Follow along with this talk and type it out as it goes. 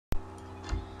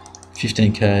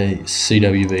15k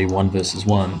CWV 1 versus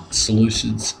 1.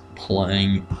 Seleucids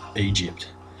playing Egypt.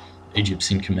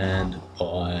 Egypt's in command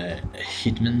by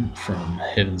Hitman from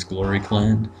HeavensGlory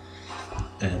clan,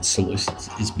 and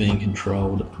Seleucids is being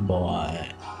controlled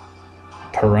by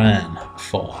Perran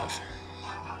 5.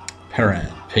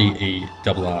 Perran, Perran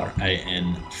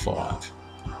 5.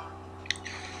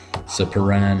 So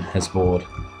Perran has bought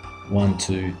 1,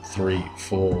 2, 3,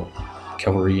 4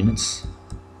 cavalry units.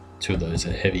 2 of those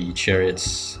are heavy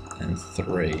chariots, and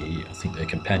 3, I think they're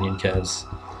companion cavs.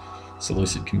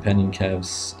 Seleucid companion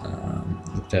cavs.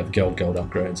 Look to have gold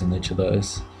upgrades on each of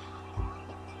those.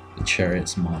 The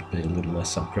chariots might be a little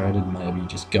less upgraded, maybe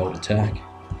just gold attack,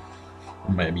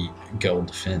 or maybe gold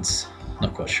defense.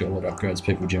 Not quite sure what upgrades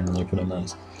people generally put on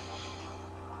those.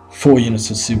 4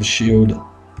 units of silver shield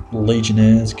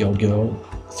legionnaires, gold.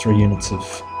 3 units of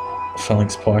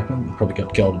phalanx pikemen, probably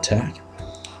got gold attack,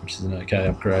 which is an okay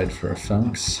upgrade for a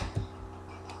phalanx,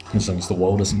 as long as the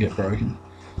wall doesn't get broken.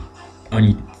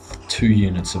 Only 2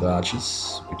 units of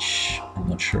archers, which I'm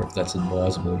not sure if that's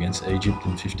advisable against Egypt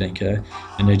in 15k,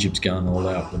 and Egypt's going all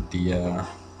out with the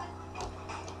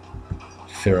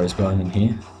Pharaoh's Bone in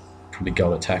here. Probably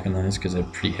gold attack on those because they're a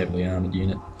pretty heavily armoured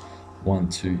unit. 1,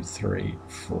 2, 3,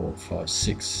 4, 5,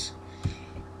 6.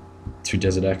 2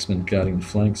 Desert Axemen guarding the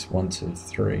flanks. 1, 2,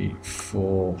 3,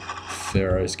 4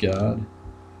 Pharaoh's Guard.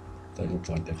 They look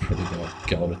like they've probably got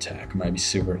gold attack, maybe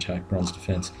silver attack, bronze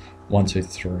defense. 1, 2,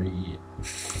 3,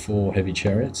 4 heavy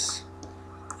chariots,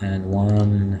 and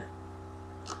 1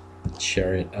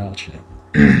 chariot archer.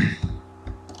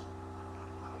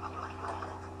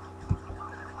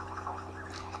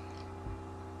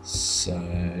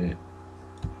 So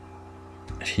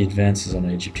if he advances on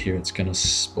Egypt here, it's going to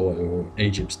spoil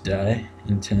Egypt's day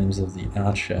in terms of the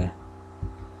archer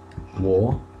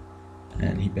war,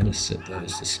 and he better set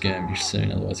those to skirmish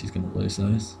soon, otherwise he's going to lose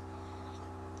those.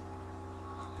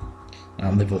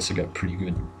 They've also got pretty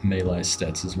good melee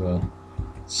stats as well,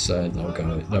 so they'll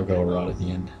go alright at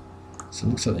the end. So it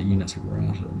looks like the units are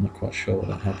routed. I'm not quite sure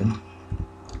what happened.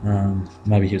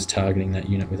 Maybe he was targeting that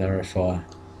unit with arrow fire.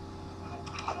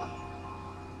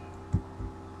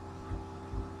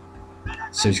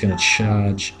 So he's going to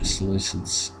charge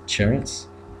Seleucid's chariots,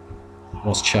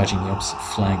 whilst charging the opposite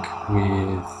flank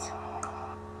with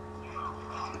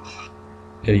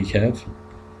heavy cav.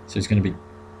 So he's going to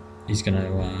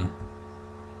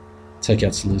take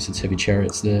out Seleucid's heavy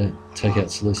chariots there, take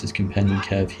out Seleucid's companion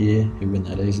cav here, who win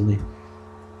that easily.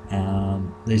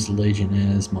 These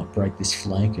legionnaires might break this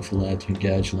flank if allowed to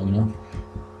engage long enough,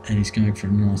 and he's going for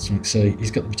a nice flank. So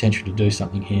he's got the potential to do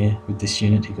something here with this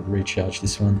unit. He could recharge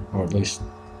this one, or at least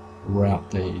rout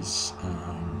these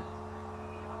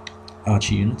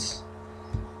archer units.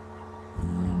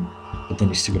 But then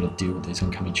he's still got to deal with these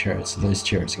oncoming chariots, so those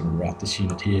chariots are going to rout this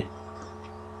unit here.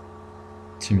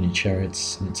 Too many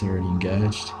chariots, and it's already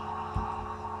engaged.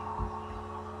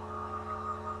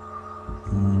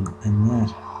 And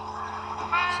that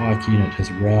pike unit has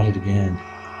routed again.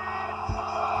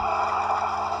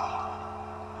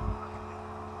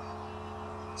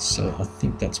 So I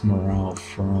think that's morale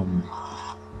from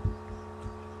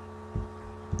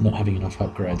not having enough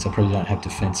upgrades. I probably don't have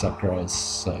defense upgrades,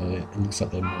 so it looks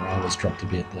like their morale has dropped a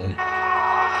bit there.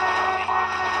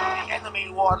 The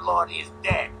enemy warlord is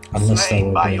dead. Unless they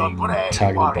were being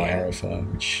targeted by arrow fire,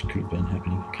 which could have been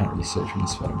happening. I can't really see from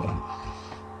this photo back.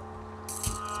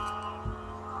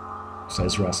 So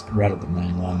he's routed the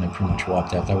main line, they're pretty much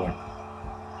wiped out. They won't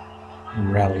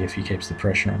rally if he keeps the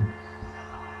pressure on.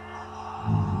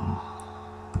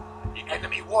 The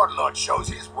enemy warlord shows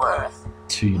his worth.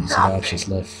 2 units of archers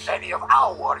left. Any of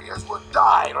our warriors would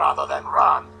die rather than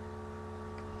run.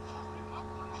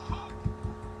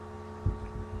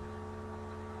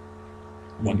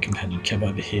 One companion cav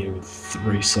over here with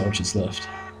 3 soldiers left.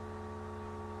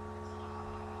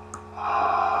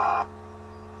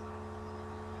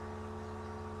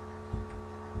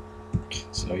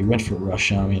 So he went for a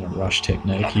rush army and a rush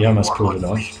technique. He almost pulled it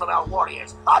off. From our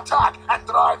warriors. Attack and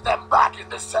drive them back in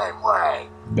the same way.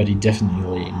 But he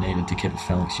definitely needed to keep a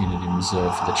phalanx unit in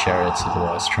reserve for the chariots,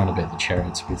 otherwise trying to beat the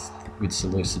chariots with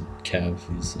Seleucid cav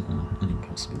is an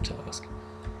impossible task.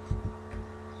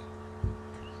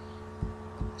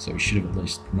 So he should have at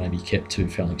least maybe kept 2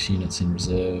 phalanx units in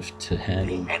reserve to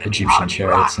handle Egyptian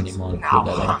chariots, and he might have put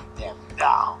that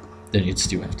up. Then he'd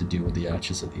still have to deal with the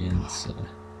archers at the end, so...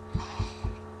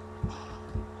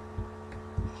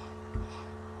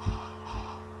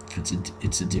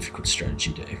 It's a difficult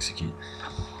strategy to execute.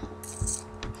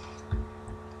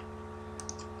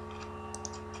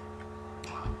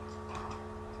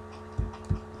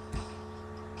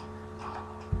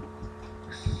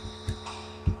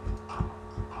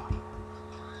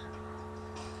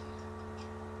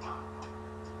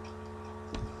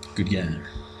 Good game.